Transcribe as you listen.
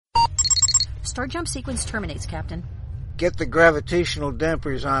Star jump sequence terminates, Captain. Get the gravitational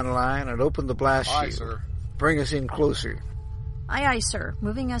dampers online and open the blast shield. Aye, sir. Bring us in closer. Aye, aye, sir.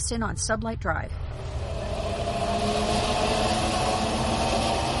 Moving us in on sublight drive.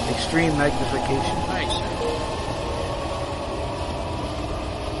 Extreme magnification. Aye, sir.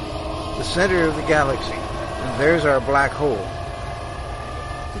 The center of the galaxy. And there's our black hole.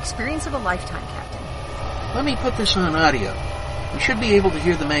 The experience of a lifetime, Captain. Let me put this on audio. We should be able to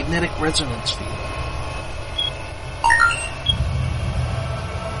hear the magnetic resonance field.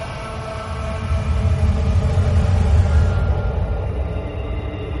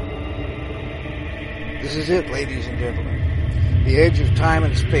 This is it, ladies and gentlemen. The edge of time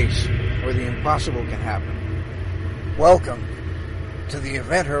and space, where the impossible can happen. Welcome to the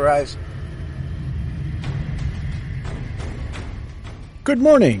Event Horizon. Good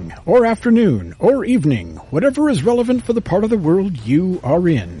morning, or afternoon, or evening, whatever is relevant for the part of the world you are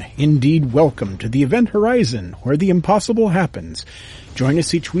in. Indeed, welcome to the Event Horizon, where the impossible happens. Join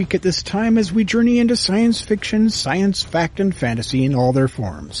us each week at this time as we journey into science fiction, science, fact, and fantasy in all their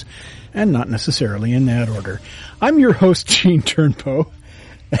forms. And not necessarily in that order. I'm your host, Gene Turnbow,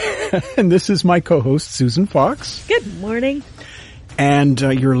 and this is my co-host, Susan Fox. Good morning. And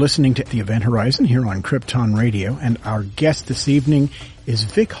you're listening to the Event Horizon here on Krypton Radio, and our guest this evening is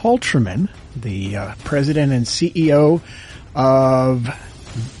Vic Holtreman, the president and CEO of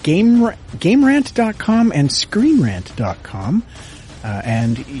GameRant.com and ScreenRant.com.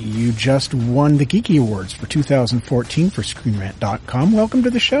 And you just won the Geeky Awards for 2014 for ScreenRant.com. Welcome to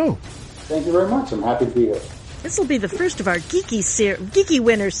the show. Thank you very much. I'm happy to be here. This will be the first of our Geeky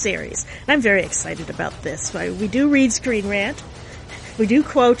Winner series. I'm very excited about this. We do read Screen Rant. We do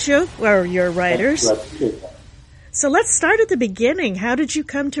quote you, or your writers. So let's start at the beginning. How did you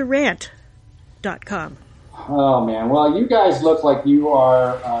come to Rant.com? Oh, man. Well, you guys look like you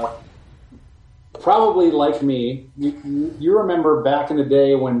are probably like me. You remember back in the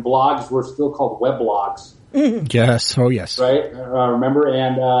day when blogs were still called weblogs. Yes. Oh, yes. Right? Remember?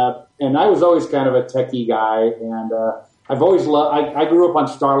 And I was always kind of a techie guy, and I've always loved. I grew up on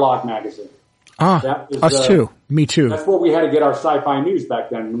Starlog magazine. Us too. Me too. That's what we had to get our sci-fi news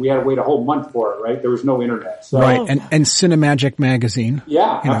back then. We had to wait a whole month for it, right? There was no internet. So, right, and Cinemagic magazine.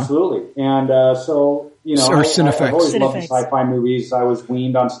 Yeah, absolutely. And so, Cinefex. I've always loved the sci-fi movies. I was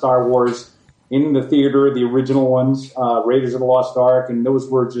weaned on Star Wars in the theater, the original ones, Raiders of the Lost Ark, and those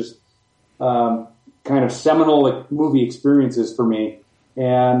were just kind of seminal movie experiences for me.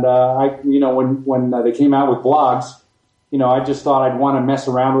 And when they came out with blogs, I just thought I'd want to mess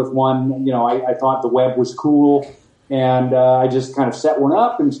around with one. I thought the web was cool, and I just kind of set one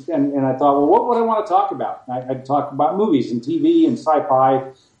up, and I thought, well, what would I want to talk about? I'd talk about movies and TV and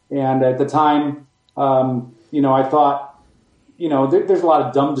sci-fi, and at the time, I thought, there's a lot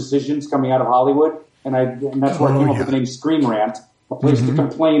of dumb decisions coming out of Hollywood, and that's where I came up with the name Screen Rant, a place to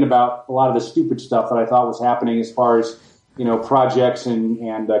complain about a lot of the stupid stuff that I thought was happening as far as projects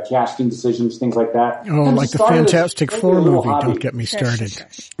and casting decisions, things like that. Oh, like the Fantastic Four movie. Hobby. Don't get me started.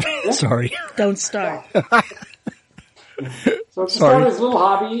 Sorry. Don't start. So it started as a little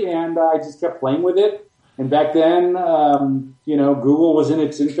hobby, and I just kept playing with it. And back then, Google was in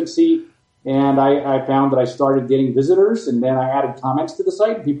its infancy, and I found that I started getting visitors, and then I added comments to the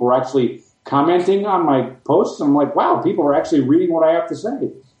site. People were actually commenting on my posts. And I'm like, wow, people are actually reading what I have to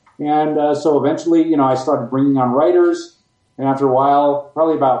say. And so eventually, I started bringing on writers. And after a while,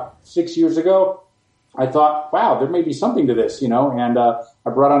 probably about 6 years ago, I thought, wow, there may be something to this, and I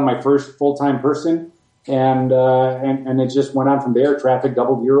brought on my first full-time person, and it just went on from there. Traffic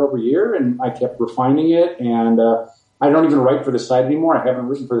doubled year over year, and I kept refining it, and I don't even write for the site anymore. I haven't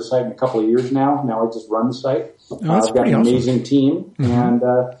written for the site in a couple of years now. Now I just run the site. I've got an amazing team, and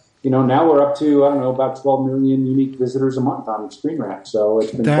now we're up to, about 12 million unique visitors a month on Screen Rant, so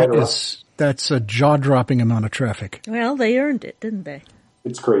it's been quite a ride. That's a jaw-dropping amount of traffic. Well, they earned it, didn't they?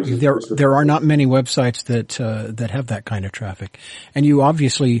 It's crazy. There are not many websites that have that kind of traffic, and you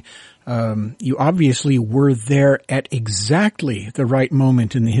obviously were there at exactly the right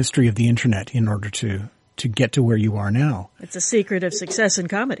moment in the history of the internet in order to get to where you are now. It's a secret of success in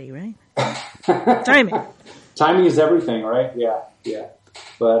comedy, right? Timing is everything, right? Yeah.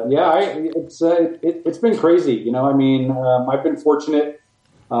 But it's been crazy. I've been fortunate.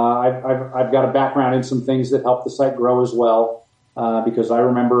 I've got a background in some things that helped the site grow as well. Because I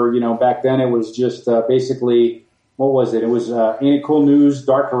remember, back then it was just basically, what was it? It was Ain't It Cool News,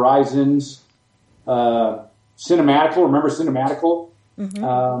 Dark Horizons, Cinematical. Remember Cinematical?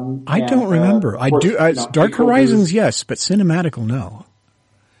 Mm-hmm. I don't remember. I do. Dark Horizons, yes, but Cinematical, no.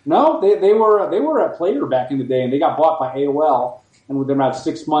 No, they were a player back in the day, and they got bought by AOL. and within about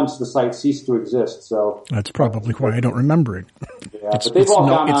 6 months, the site ceased to exist. So that's probably why I don't remember it. Yeah, but they've all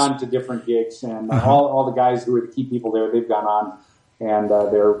gone on to different gigs, and all the guys who were the key people there, they've gone on, and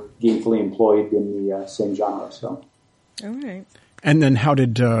they're gainfully employed in the same genre. So, all right. And then,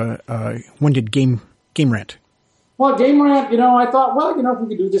 when did Game Rant? Well, Game Rant, I thought, if we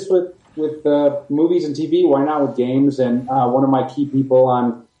could do this with movies and TV, why not with games? And one of my key people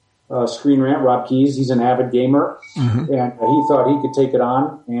on Screen Rant, Rob Keyes, he's an avid gamer, and he thought he could take it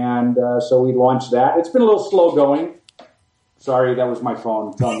on, and so we launched that. It's been a little slow going. Sorry, that was my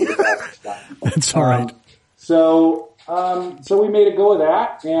phone telling me that. That's all right. So we made a go of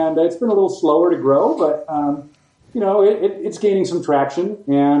that, and it's been a little slower to grow, but it's gaining some traction,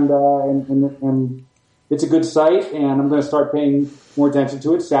 and it's a good site, and I'm going to start paying more attention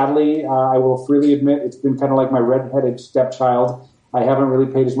to it. Sadly, I will freely admit it's been kind of like my redheaded stepchild. I haven't really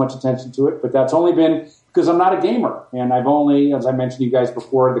paid as much attention to it, but that's only been because I'm not a gamer, and I've only, as I mentioned to you guys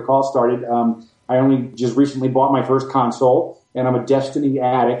before the call started, I only just recently bought my first console, and I'm a Destiny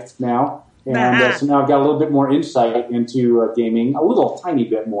addict now. And so now I've got a little bit more insight into gaming, a little tiny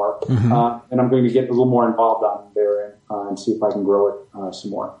bit more, and I'm going to get a little more involved on there and see if I can grow it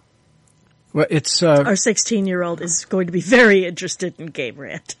some more. Well, it's our 16-year-old is going to be very interested in Game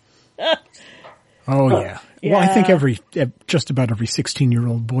Rant. Oh yeah. Well, I think just about every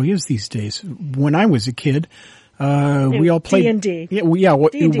 16-year-old boy is these days. When I was a kid, we all played D&D. We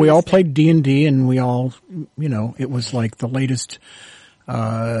all played D&D, and we all, it was like the latest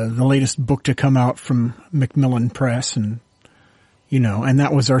book to come out from Macmillan Press, and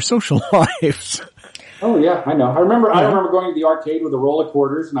that was our social lives. Oh yeah, I know. I remember going to the arcade with a roll of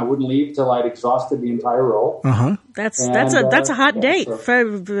quarters, and I wouldn't leave till I'd exhausted the entire roll. That's a hot date.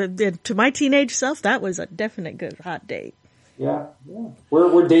 To my teenage self, that was a definite good hot date. Yeah.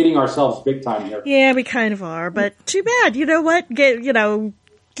 We're dating ourselves big time here. Yeah, we kind of are, but too bad. You know what?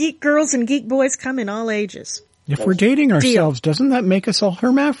 Geek girls and geek boys come in all ages. If we're dating ourselves, doesn't that make us all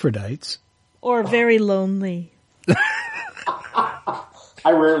hermaphrodites? Or very lonely.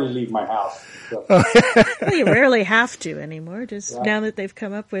 I rarely leave my house. So. Well, you rarely have to anymore, now that they've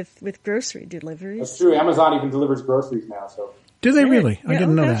come up with grocery deliveries. That's true. Amazon even delivers groceries now. So do they really? I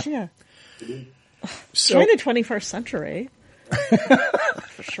didn't know that. Yeah. So, kind of 21st century.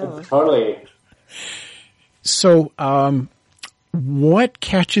 For sure. Totally. So, what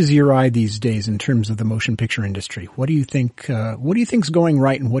catches your eye these days in terms of the motion picture industry? What do you think? What do you think's going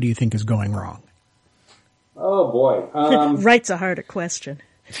right, and what do you think is going wrong? Oh boy, right's a harder question.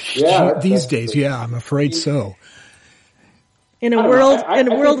 Yeah, these days, I'm afraid so. In a world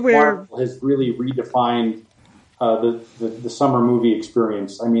where Marvel has really redefined the summer movie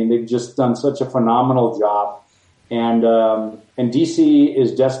experience. I mean, they've just done such a phenomenal job, and DC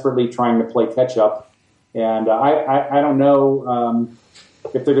is desperately trying to play catch up. And I don't know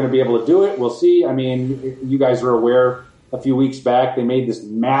if they're going to be able to do it. We'll see. I mean, you guys are aware. A few weeks back, they made this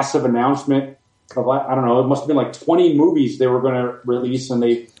massive announcement of, I don't know, it must have been like 20 movies they were going to release, and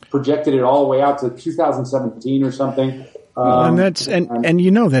they projected it all the way out to 2017 or something. And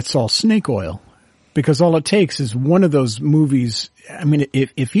that's all snake oil, because all it takes is one of those movies. I mean,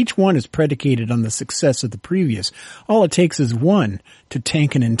 if each one is predicated on the success of the previous, all it takes is one to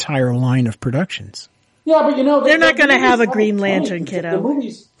tank an entire line of productions. Yeah, but they're not going to have a Green Lantern, kiddo.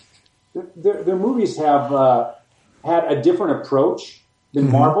 Their movies have had a different approach than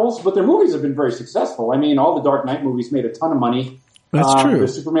Marvel's, but their movies have been very successful. I mean, all the Dark Knight movies made a ton of money. That's true. The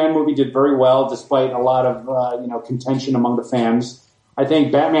Superman movie did very well, despite a lot of contention among the fans. I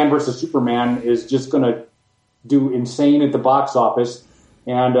think Batman vs. Superman is just going to do insane at the box office,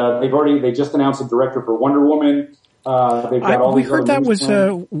 and they just announced a director for Wonder Woman. They've got all we heard that was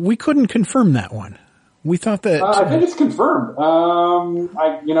we couldn't confirm that one. We thought that I think it's confirmed.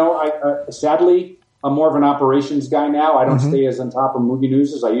 Sadly, I'm more of an operations guy now. I don't stay as on top of movie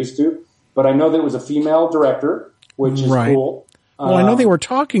news as I used to, but I know there was a female director, which is cool. Well, I know they were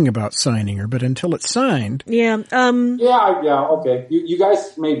talking about signing her, but until it's signed. Yeah. Okay. You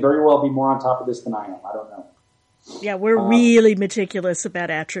guys may very well be more on top of this than I am. I don't know. Yeah, we're really meticulous about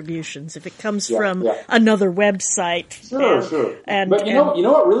attributions. If it comes from another website. Sure. But you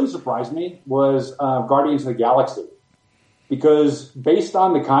know what really surprised me was Guardians of the Galaxy. Because based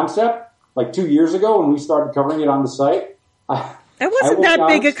on the concept, like 2 years ago when we started covering it on the site. It wasn't that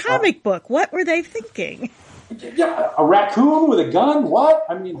big a comic book. What were they thinking? Yeah, a raccoon with a gun? What?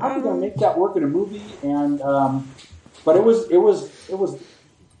 I mean, how are they going to make that work in a movie? And but it was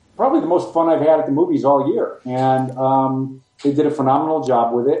probably the most fun I've had at the movies all year. And they did a phenomenal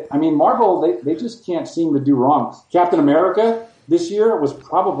job with it. I mean, Marvel, they just can't seem to do wrong. Captain America this year was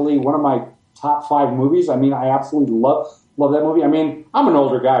probably one of my top 5 movies. I mean, I absolutely Love that movie. I mean, I'm an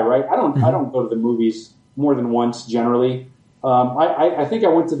older guy, right? I don't go to the movies more than once generally. I think I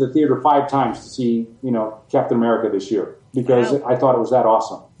went to the theater 5 times to see, Captain America this year because I thought it was that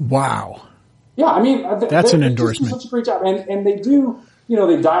awesome. Wow. Yeah, I mean, that's an endorsement. They do such a great job, and they do.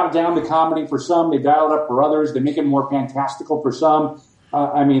 They dial down the comedy for some, they dial it up for others. They make it more fantastical for some.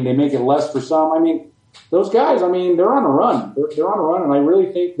 They make it less for some. I mean, those guys. I mean, they're on a run. They're on a run, and I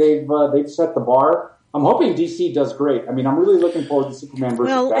really think they've set the bar. I'm hoping DC does great. I mean, I'm really looking forward to Superman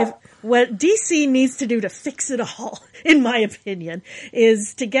versus Batman. What DC needs to do to fix it all, in my opinion,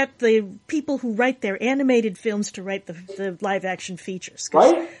 is to get the people who write their animated films to write the live-action features.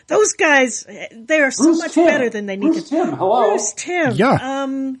 Right? Those guys, they are so much better than they need to. Bruce Timm, hello. Bruce Timm. Yeah.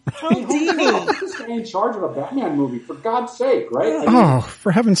 Paul Dini. Who's in charge of a Batman movie, for God's sake, right?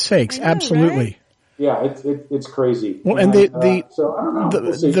 For heaven's sakes, know, absolutely. Right? Yeah, it's crazy. Well, and so I don't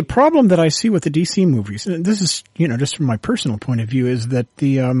know. The problem that I see with the DC movies, and this is, just from my personal point of view, is that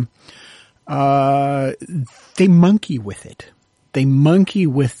they monkey with it. They monkey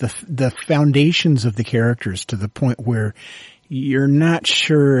with the foundations of the characters to the point where you're not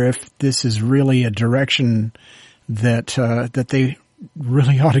sure if this is really a direction that they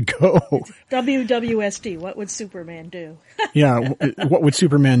really ought to go. WWSD, what would Superman do? Yeah, what would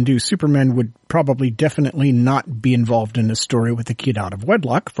Superman do? Superman would probably definitely not be involved in a story with a kid out of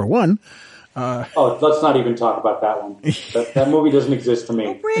wedlock, for one. Let's not even talk about that one. That movie doesn't exist to me.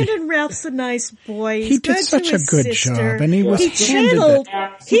 Well, Brandon Routh's a nice boy. He did such a good job, and he was channeled.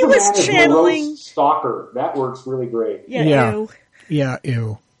 He was channeling Stalker. That works really great. Yeah.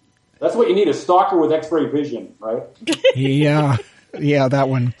 Ew. That's what you need, a stalker with X-ray vision, right? Yeah, that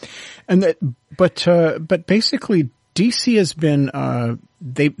one. And but basically DC has been,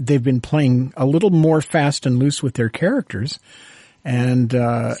 they've been playing a little more fast and loose with their characters. And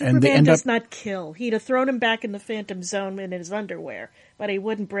they end does not kill. He'd have thrown him back in the Phantom Zone in his underwear, but he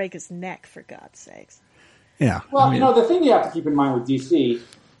wouldn't break his neck, for God's sakes. Yeah. Well, the thing you have to keep in mind with DC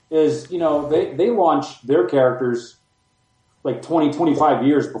is, they launched their characters like 20, 25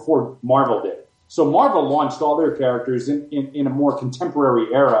 years before Marvel did. So Marvel launched all their characters in a more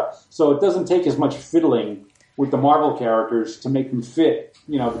contemporary era. So it doesn't take as much fiddling with the Marvel characters to make them fit,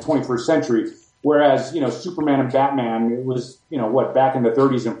 the 21st century. Whereas, Superman and Batman, it was, back in the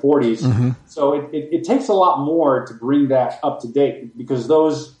 30s and 40s. Mm-hmm. So it takes a lot more to bring that up to date because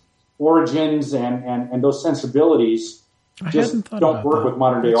those origins and those sensibilities just don't work with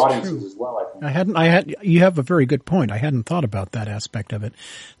modern day audiences as well, I think. You have a very good point. I hadn't thought about that aspect of it.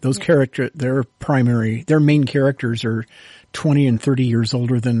 Those their main characters are 20 and 30 years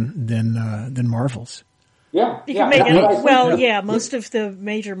older than Marvel's. Yeah. You can make it, most of the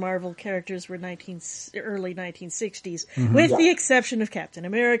major Marvel characters were early 1960s, with the exception of Captain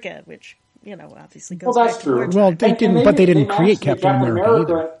America, which, obviously goes back to true. Well, they didn't create Captain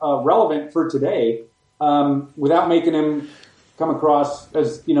America relevant for today, without making him come across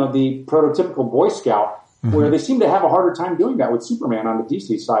as, the prototypical Boy Scout, where they seem to have a harder time doing that with Superman on the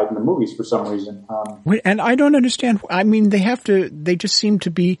DC side in the movies for some reason. And I don't understand. I mean, they just seem to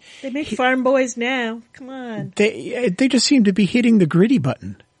be... They make farm boys now. Come on. They just seem to be hitting the gritty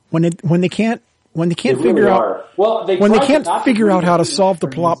button when they can't figure out how to solve the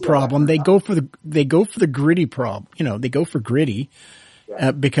plot problem. They go for the gritty problem. They go for gritty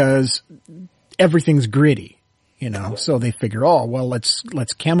because everything's gritty. So they figure,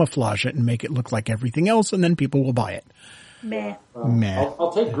 let's camouflage it and make it look like everything else, and then people will buy it. Meh.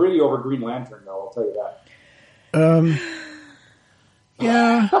 I'll take gritty over Green Lantern, though. I'll tell you that.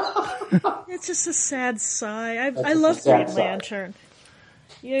 Yeah. It's just a sad sigh. I love Green Lantern.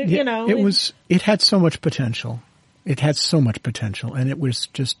 It had so much potential. And it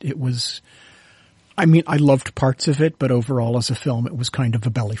was. I mean, I loved parts of it, but overall, as a film, it was kind of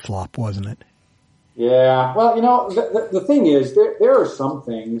a belly flop, wasn't it? Yeah, well, the thing is, there are some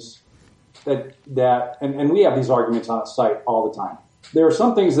things that and we have these arguments on a site all the time. There are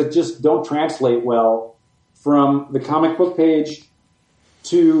some things that just don't translate well from the comic book page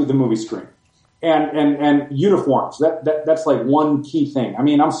to the movie screen. And uniforms, that's like one key thing. I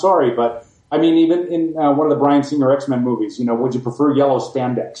mean, I'm sorry, but I mean, even in one of the Bryan Singer X-Men movies, would you prefer yellow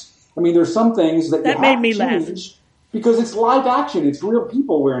spandex? I mean, there's some things that made me laugh because it's live action. It's real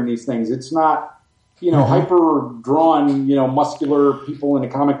people wearing these things. It's not, hyper drawn, muscular people in a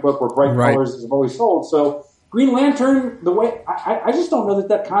comic book where bright colors is always sold. So Green Lantern, the way I just don't know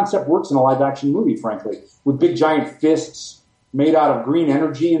that concept works in a live action movie, frankly, with big giant fists made out of green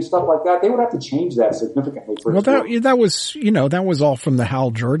energy and stuff like that. They would have to change that significantly. That was all from the Hal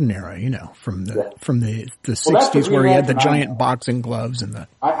Jordan era, from the 60s where he had the giant boxing gloves and the.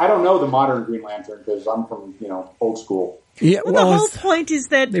 I don't know the modern Green Lantern because I'm from old school. Well, the whole point is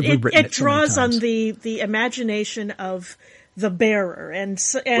that it draws so on the imagination of the bearer, and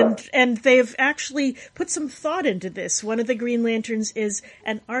they've actually put some thought into this. One of the Green Lanterns is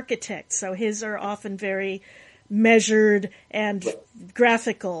an architect, so his are often very measured and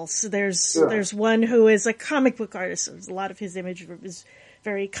graphical. So there's one who is a comic book artist. So a lot of his image is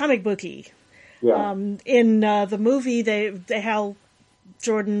very comic booky. Yeah. In the movie, Hal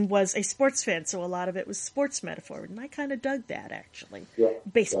Jordan was a sports fan, so a lot of it was sports metaphor, and I kind of dug that actually. Yeah.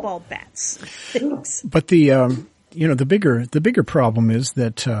 Baseball bats, things. But the bigger problem is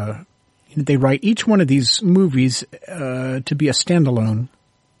that they write each one of these movies to be a standalone,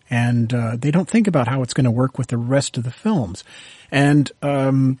 and they don't think about how it's going to work with the rest of the films. And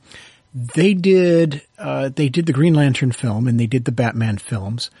they did the Green Lantern film, and they did the Batman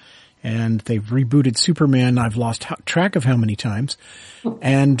films. And they've rebooted Superman. I've lost track of how many times.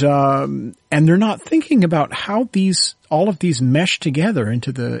 And they're not thinking about how all of these mesh together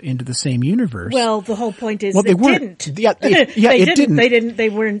into the same universe. Well, the whole point is they didn't. Yeah, it didn't. They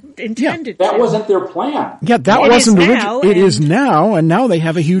weren't intended to. That wasn't their plan. Yeah, that wasn't original. It is now, and now they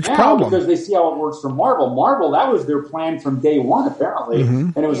have a huge problem. Because they see how it works for Marvel. Marvel, that was their plan from day one, apparently.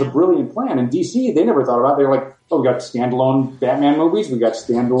 Mm-hmm. And it was a brilliant plan. And DC, they never thought about it. They were like, we got standalone Batman movies, we got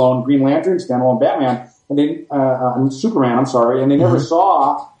standalone Green Lantern, standalone Batman, and then Superman. I'm sorry, and they never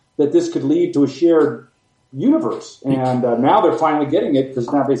saw that this could lead to a shared universe. And now they're finally getting it because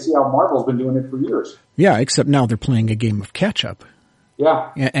now they see how Marvel's been doing it for years. Yeah, except now they're playing a game of catch up.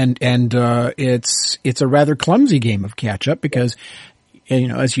 Yeah, and it's a rather clumsy game of catch up because,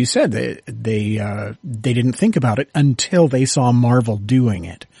 as you said, they didn't think about it until they saw Marvel doing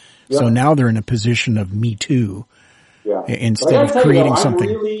it. Yeah. So now they're in a position of Me Too. Yeah. Instead of creating something.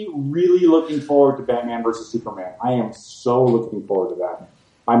 I'm really, really looking forward to Batman versus Superman. I am so looking forward to that.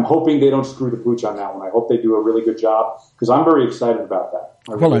 I'm hoping they don't screw the pooch on that one. I hope they do a really good job because I'm very excited about that.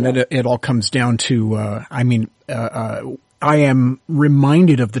 And it all comes down to, I am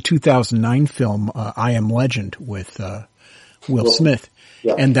reminded of the 2009 film, I Am Legend with, Will Smith.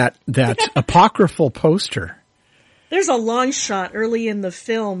 Yeah. And that apocryphal poster. There's a long shot early in the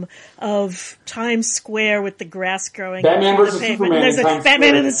film of Times Square with the grass growing. Batman versus Superman. And there's a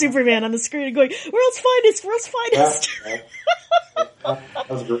Batman and the Superman on the screen going, world's finest. That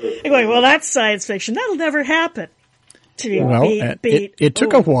was great. Going, well, that's science fiction. That'll never happen. It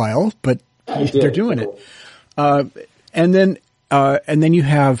took a while, but they're doing it. And then you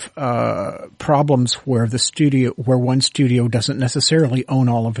have problems where one studio doesn't necessarily own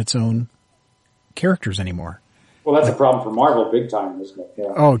all of its own characters anymore. Well, that's a problem for Marvel big time, isn't it? Yeah.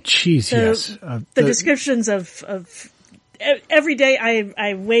 Oh, geez, yes. The descriptions of every day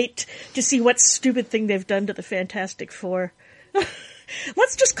I wait to see what stupid thing they've done to the Fantastic Four.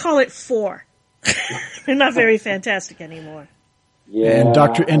 Let's just call it 4. They're not very fantastic anymore. Yeah.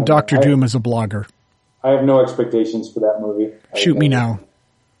 And Dr. Doom is a blogger. I have no expectations for that movie. Shoot me now.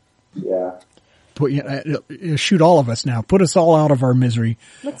 Yeah. Shoot all of us now. Put us all out of our misery.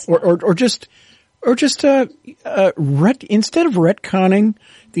 Or just instead of retconning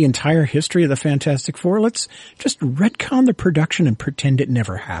the entire history of the Fantastic Four, let's just retcon the production and pretend it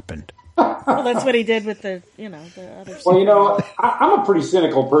never happened. Well, that's what he did with the other stuff. Well, I'm a pretty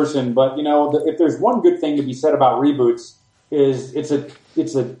cynical person, but if there's one good thing to be said about reboots is it's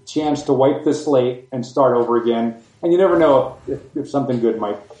a chance to wipe the slate and start over again. And you never know if something good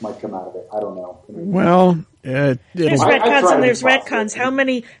might come out of it. I don't know. Well, there's retcons and there's retcons. How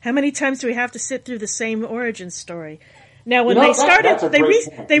many times do we have to sit through the same origin story? Now, when they started,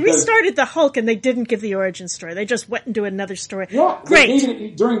 they restarted the Hulk and they didn't give the origin story. They just went into another story. Yeah,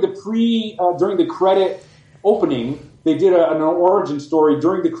 great. During the credit opening, they did an origin story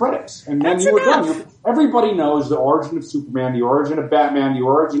during the credits, and then you were done. Everybody knows the origin of Superman, the origin of Batman, the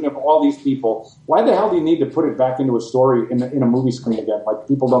origin of all these people. Why the hell do you need to put it back into a story in a movie screen again? Like,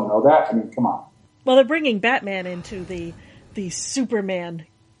 people don't know that? I mean, come on. Well, they're bringing Batman into the Superman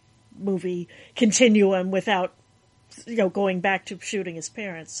movie continuum without going back to shooting his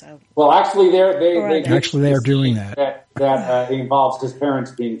parents. So. Well, actually, they are doing that. That involves his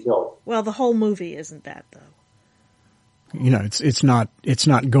parents being killed. Well, the whole movie isn't that, though. It's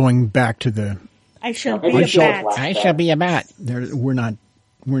not going back to the. I shall be a bat. I shall be a bat. We're not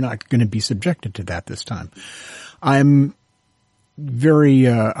going to be subjected to that this time. I'm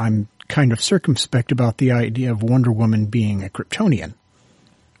kind of circumspect about the idea of Wonder Woman being a Kryptonian.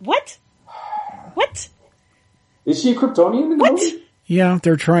 What? Is she a Kryptonian in the movie? Yeah,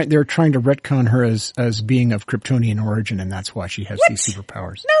 they're trying to retcon her as being of Kryptonian origin, and that's why she has these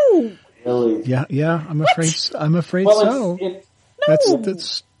superpowers. No. Really? Yeah. I'm afraid so. No.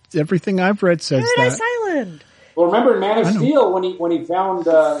 That's everything I've read says Paradise Island. Well, remember in Man of Steel when he found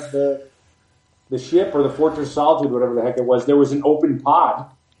the ship or the Fortress of Solitude, whatever the heck it was, there was an open pod.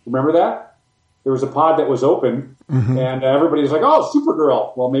 Remember that? There was a pod that was open, and everybody was like, "Oh,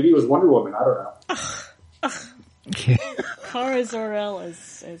 Supergirl." Well, maybe it was Wonder Woman. I don't know. Kara Zor-El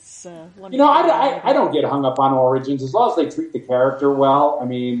is one. I don't get hung up on origins as long as they treat the character well. I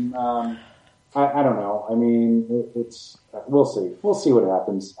mean, I don't know. I mean, we'll see. We'll see what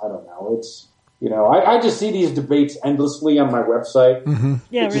happens. I don't know. It's I just see these debates endlessly on my website.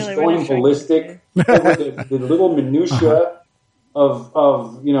 Yeah, it's really. Just going ballistic over the little minutia of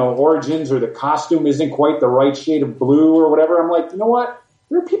origins, or the costume isn't quite the right shade of blue or whatever. I'm like, you know what?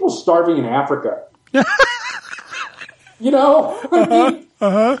 There are people starving in Africa. I mean,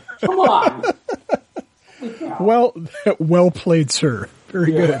 come on. Well played, sir.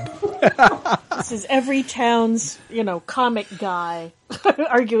 Very good. This is every town's, comic guy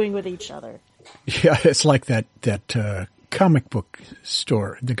arguing with each other. Yeah, it's like that comic book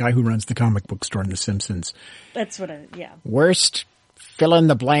store, the guy who runs the comic book store in The Simpsons. That's what Worst fill in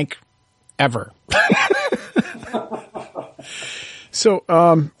the blank ever. So,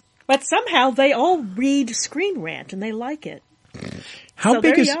 but somehow they all read Screen Rant and they like it. How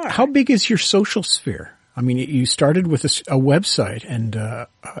big is your social sphere? I mean, you started with a website, and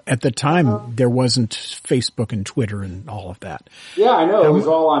at the time there wasn't Facebook and Twitter and all of that. Yeah, I know. It was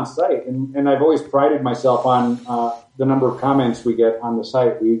all on site, and I've always prided myself on the number of comments we get on the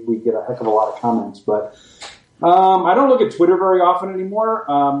site. We get a heck of a lot of comments, but I don't look at Twitter very often anymore.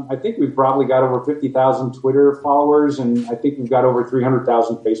 I think we've probably got over 50,000 Twitter followers, and I think we've got over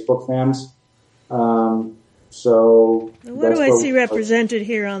 300,000 Facebook fans. So what do I see represented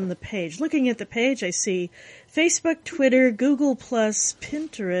here on the page? Looking at the page, I see Facebook, Twitter, Google+,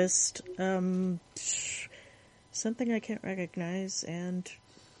 Pinterest, something I can't recognize, and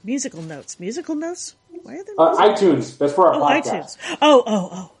musical notes. Musical notes? Why are there iTunes. That's for our podcast. iTunes.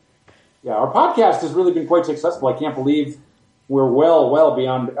 Oh. Yeah, our podcast has really been quite successful. I can't believe we're well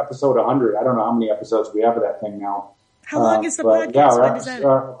beyond episode 100. I don't know how many episodes we have of that thing now. How long is the podcast? Yeah, when does that?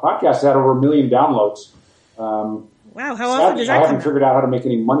 Our podcast had over 1 million downloads. Wow, how often does that I haven't figured out how to make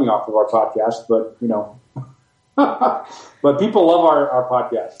any money off of our podcast, but but people love our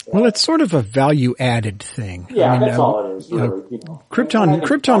podcast. Well, it's sort of a value-added thing. Yeah, that's all it is. Really,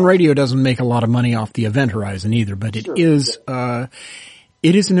 Krypton Radio doesn't make a lot of money off the Event Horizon either, but it is an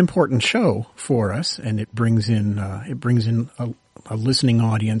important show for us, and it brings in a listening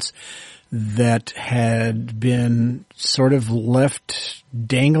audience that had been sort of left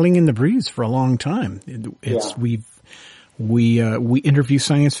dangling in the breeze for a long time. We interview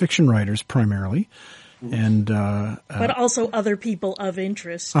science fiction writers primarily, and but also other people of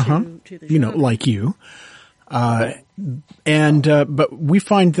interest to the show. Like you. But we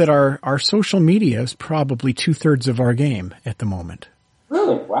find that our social media is probably 2/3 of our game at the moment.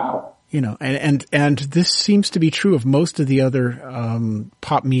 Really? Wow. And this seems to be true of most of the other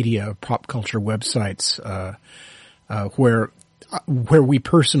pop culture websites where we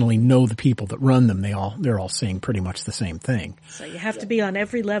personally know the people that run them. They're all saying pretty much the same thing. So you have to be on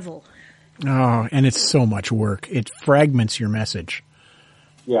every level. Oh, and it's so much work. It fragments your message.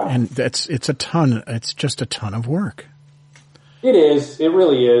 Yeah, and it's just a ton of work. It is. It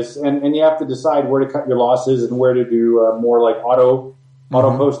really is, and you have to decide where to cut your losses and where to do more like auto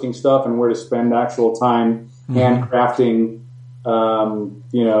posting stuff, and where to spend actual time handcrafting,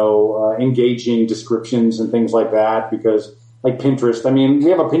 engaging descriptions and things like that. Because like Pinterest, I mean,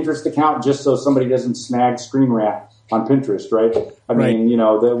 we have a Pinterest account just so somebody doesn't snag Screen Rant on Pinterest, right? I mean,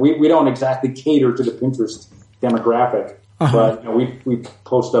 we don't exactly cater to the Pinterest demographic, but we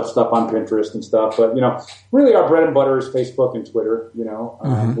post up stuff on Pinterest and stuff. But really our bread and butter is Facebook and Twitter.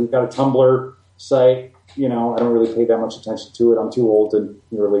 We've got a Tumblr site. I don't really pay that much attention to it. I'm too old to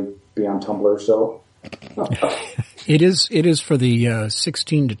really be on Tumblr, so. It is for the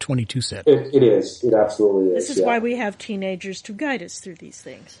 16 to 22 set. It is. It absolutely is. This is why we have teenagers to guide us through these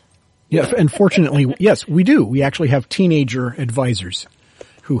things. Yeah, and fortunately, yes, we do. We actually have teenager advisors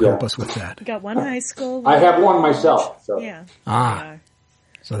who help us with that. We got one high school. I have one myself. So. Yeah.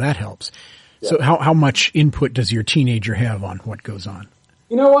 So that helps. Yeah. So how much input does your teenager have on what goes on?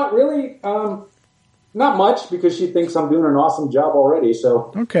 You know what? Really, not much, because she thinks I'm doing an awesome job already.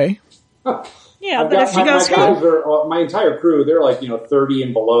 So okay. Yeah, but if she goes home, my entire crew, they're like 30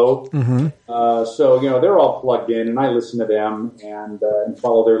 and below. So they're all plugged in, and I listen to them and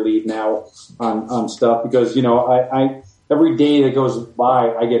follow their lead now on stuff, because I every day that goes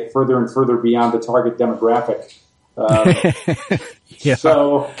by, I get further and further beyond the target demographic.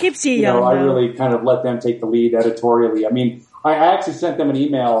 So keeps you young. I really kind of let them take the lead editorially. I mean, I actually sent them an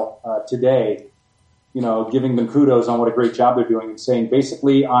email today giving them kudos on what a great job they're doing and saying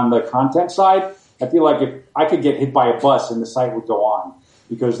basically on the content side, I feel like if I could get hit by a bus and the site would go on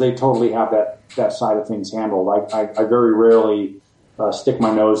because they totally have that side of things handled. I very rarely stick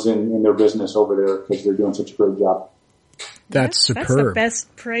my nose in their business over there because they're doing such a great job. That's superb. That's the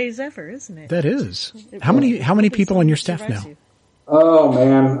best praise ever, isn't it? That is. How many people on your staff now? Oh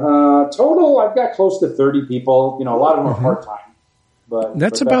man, total I've got close to 30 people. A lot of them are part-time. But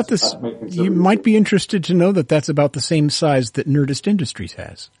that's about this. You might be interested to know that that's about the same size that Nerdist Industries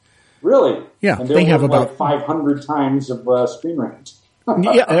has. Really? Yeah, and they have about 500 times of Screen Rant.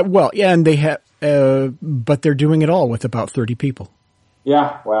 and they have, but they're doing it all with about 30 people.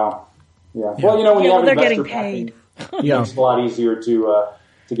 Yeah. Wow. Yeah. Well, when you have they're investor getting paid. Backing, it's a lot easier to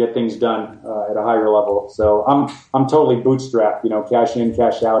get things done at a higher level. So I'm totally bootstrapped. Cash in,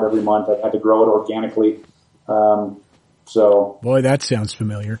 cash out every month. I've had to grow it organically. So boy, that sounds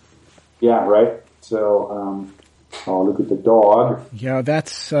familiar. Yeah, right. So, look at the dog. Yeah,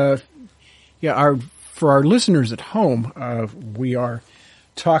 that's for our listeners at home, we are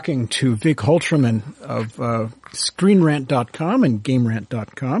talking to Vic Holtreman of ScreenRant.com and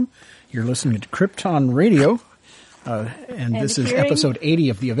GameRant.com. You're listening to Krypton Radio, and this is episode 80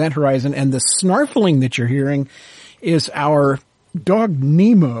 of the Event Horizon. And the snarfling that you're hearing is our dog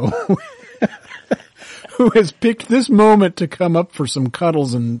Nemo. Who has picked this moment to come up for some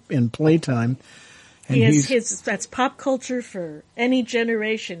cuddles and playtime. And that's pop culture for any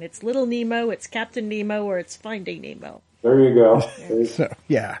generation. It's Little Nemo, it's Captain Nemo, or it's Finding Nemo. There you go. So,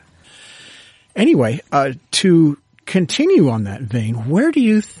 yeah. Anyway, to continue on that vein, where do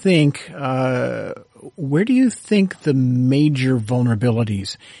you think the major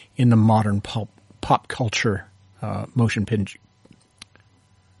vulnerabilities in the modern pop culture motion picture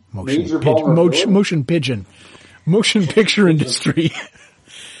industry?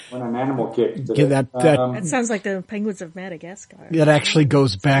 When an animal kicked. That sounds like the Penguins of Madagascar. That actually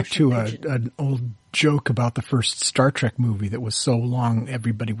goes back to an old joke about the first Star Trek movie that was so long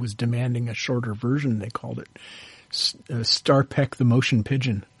everybody was demanding a shorter version. They called it Star Peck the Motion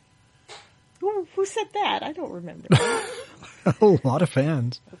Pigeon. Who said that? I don't remember that. A lot of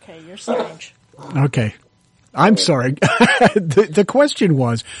fans. Okay, you're strange. Okay. I'm sorry. The question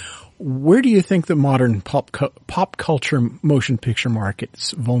was, where do you think the modern pop culture motion picture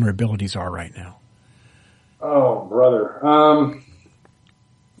market's vulnerabilities are right now? Oh, brother.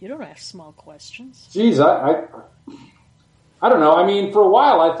 You don't ask small questions. Geez, I don't know. I mean, for a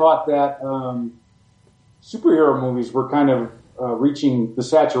while I thought that superhero movies were kind of reaching the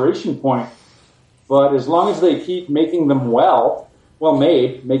saturation point. But as long as they keep making them well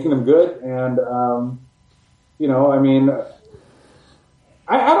made, making them good, and I mean,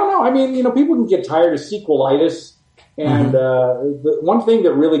 I don't know. I mean, people can get tired of sequelitis, and the one thing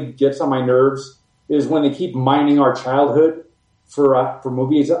that really gets on my nerves is when they keep mining our childhood for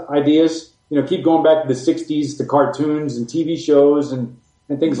movies ideas. Keep going back to the '60s, to cartoons and TV shows and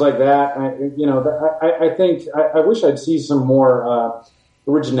things like that. I wish I'd see some more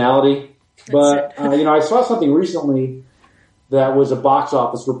originality. But I saw something recently that was a box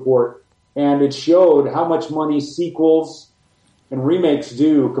office report, and it showed how much money sequels and remakes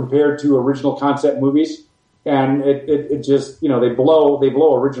do compared to original concept movies. And it just, they blow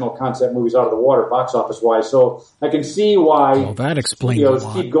original concept movies out of the water box office wise. So I can see why that explains studios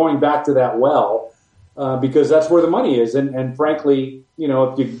keep going back to that because that's where the money is. And frankly,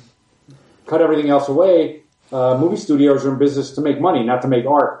 if you cut everything else away, movie studios are in business to make money, not to make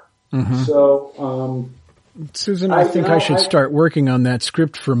art. Mm-hmm. So, Susan, I think I should start working on that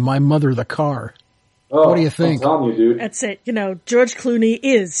script for My Mother the Car. Oh, what do you think? I'm telling you, dude. That's it. George Clooney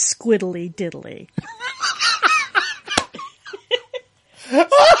is squiddly diddly.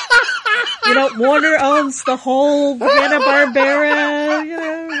 Warner owns the whole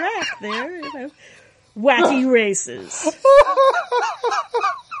Hanna-Barbera, rack there, wacky races.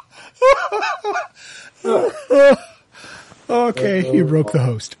 Okay, you broke the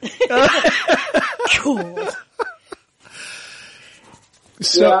host. Cool.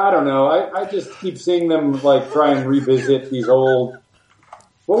 So, yeah, I don't know. I just keep seeing them try and revisit these old.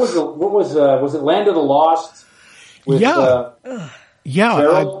 What was it Land of the Lost? With, as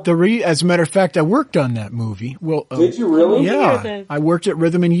a matter of fact, I worked on that movie. Well, did you really? Yeah, I worked at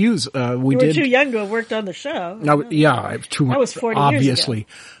Rhythm and Hughes. You were too young to have worked on the show. No, I was too much. That was 40 obviously. years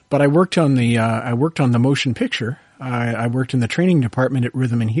ago. But I worked on the motion picture. I worked in the training department at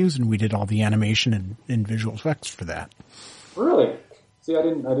Rhythm and Hughes, and we did all the animation and visual effects for that. Really? See, I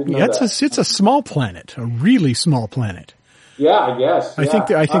didn't know that. It's a small planet, a really small planet. Yeah, I guess. Yeah. I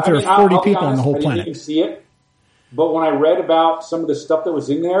think there are 40 people on the whole planet. I didn't even see it, but when I read about some of the stuff that was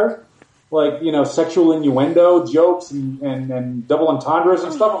in there, like, sexual innuendo jokes and double entendres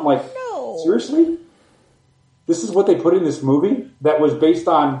and stuff. I'm like, no. Seriously? This is what they put in this movie that was based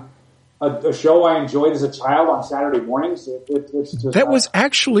on a show I enjoyed as a child on Saturday mornings? It's just, that was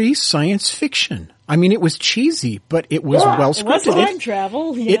actually science fiction. I mean, it was cheesy, but it was well scripted. It was time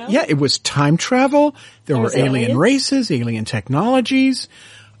travel. It was time travel. There were alien races, alien technologies.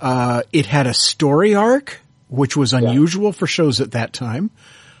 It had a story arc, which was unusual for shows at that time.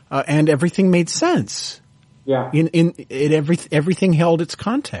 And everything made sense. Yeah. Everything held its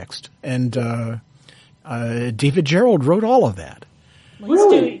context. And, David Gerrold wrote all of that. Well,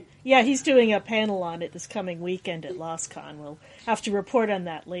 really? He's doing a panel on it this coming weekend at LostCon. We'll have to report on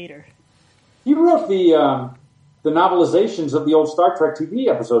that later. He wrote the novelizations of the old Star Trek TV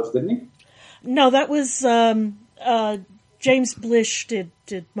episodes, didn't he? No, that was, James Blish did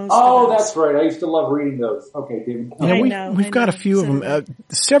most of those. Oh, that's right. I used to love reading those. Okay, David. Yeah, we've got a few of them.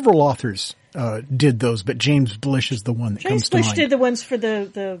 Several authors did those, but James Blish is the one that comes to mind. James Blish did the ones for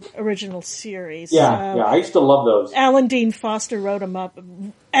the original series. Yeah, I used to love those. Alan Dean Foster wrote them up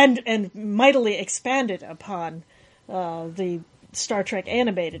and mightily expanded upon the Star Trek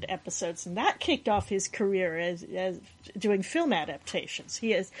animated episodes, and that kicked off his career as doing film adaptations.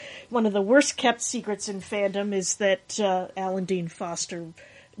 He is one of the worst kept secrets in fandom is that Alan Dean Foster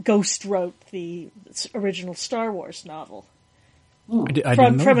ghost wrote the original Star Wars novel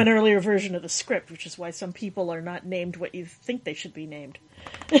from an earlier version of the script, which is why some people are not named what you think they should be named.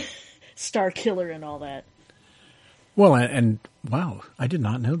 Star Killer and all that. Well, and wow, I did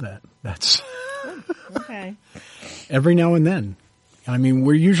not know that. That's okay. Every now and then. I mean,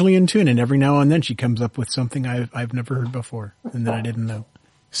 we're usually in tune, and every now and then she comes up with something I've never heard before and that I didn't know.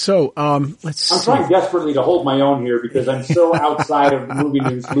 So, let's see. I'm trying desperately to hold my own here because I'm so outside of movie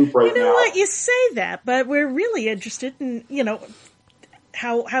news loop right now. You know what? You say that, but we're really interested in,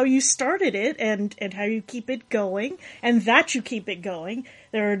 how you started it and how you keep it going, and that you keep it going.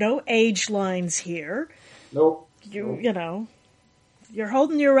 There are no age lines here. Nope. You're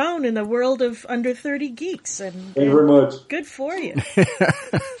holding your own in a world of under 30 geeks, and thank you very much. Good for you.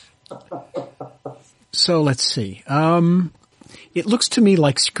 So let's see. It looks to me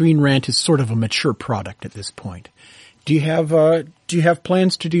like Screen Rant is sort of a mature product at this point. Do you have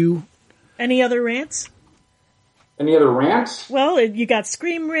plans to do any other rants? Any other rants? Well, you got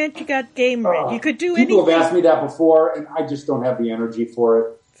Scream Rant, you got Game Rant. You could do anything. People have asked me that before, and I just don't have the energy for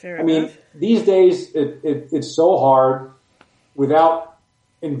it. Fair enough. I mean, these days it's so hard without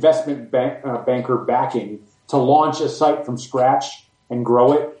investment banker backing to launch a site from scratch and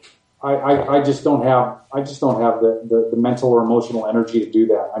grow it. I just don't have the mental or emotional energy to do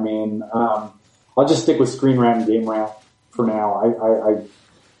that. I mean, I'll just stick with Screen Rant and Game Rant for now.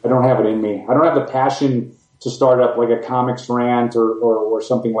 I don't have it in me. I don't have the passion to start up like a comics rant or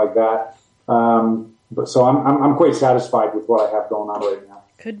something like that. But so I'm quite satisfied with what I have going on right now.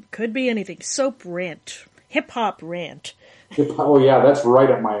 Could be anything. Soap rant, hip hop rant. Oh yeah, that's right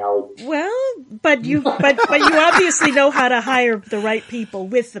up my alley. Well, but you obviously know how to hire the right people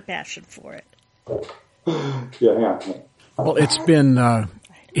with the passion for it. Yeah. Well, it's been a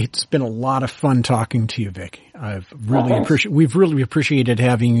lot of fun talking to you, Vic. We've really appreciated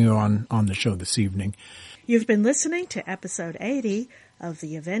having you on the show this evening. You've been listening to episode 80 of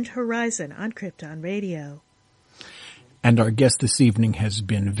the Event Horizon on Krypton Radio. And our guest this evening has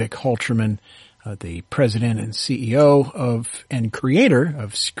been Vic Holtreman, the president and CEO and creator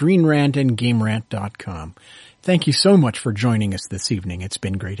of Screen Rant and GameRant.com. Thank you so much for joining us this evening. It's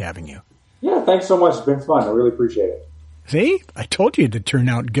been great having you. Yeah, thanks so much. It's been fun. I really appreciate it. See? I told you it'd turn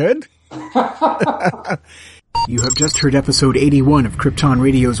out good. You have just heard episode 81 of Krypton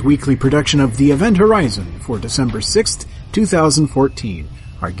Radio's weekly production of The Event Horizon for December 6th, 2014.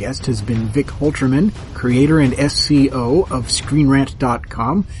 Our guest has been Vic Holtreman, creator and SCO of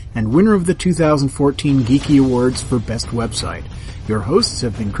ScreenRant.com and winner of the 2014 Geeky Awards for Best Website. Your hosts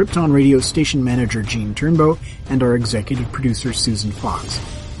have been Krypton Radio station manager Gene Turnbow and our executive producer Susan Fox.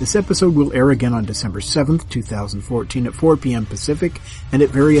 This episode will air again on December 7th, 2014 at 4 p.m. Pacific and at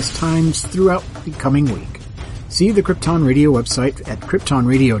various times throughout the coming week. See the Krypton Radio website at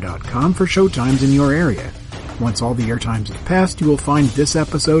KryptonRadio.com for show times in your area. Once all the air times have passed, you will find this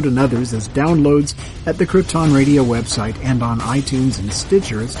episode and others as downloads at the Krypton Radio website and on iTunes and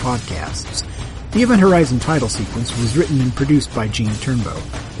Stitcher as podcasts. The Event Horizon title sequence was written and produced by Gene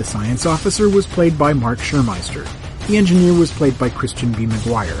Turnbow. The science officer was played by Mark Schurmeister. The engineer was played by Christian B.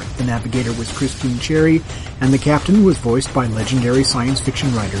 McGuire. The navigator was Christine Cherry, and the captain was voiced by legendary science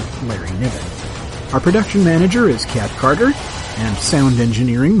fiction writer Larry Niven. Our production manager is Kat Carter, and sound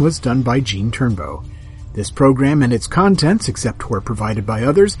engineering was done by Gene Turnbow. This program and its contents, except where provided by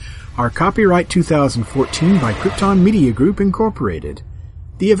others, are copyright 2014 by Krypton Media Group, Incorporated.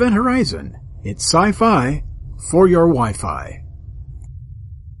 The Event Horizon. It's sci-fi for your Wi-Fi.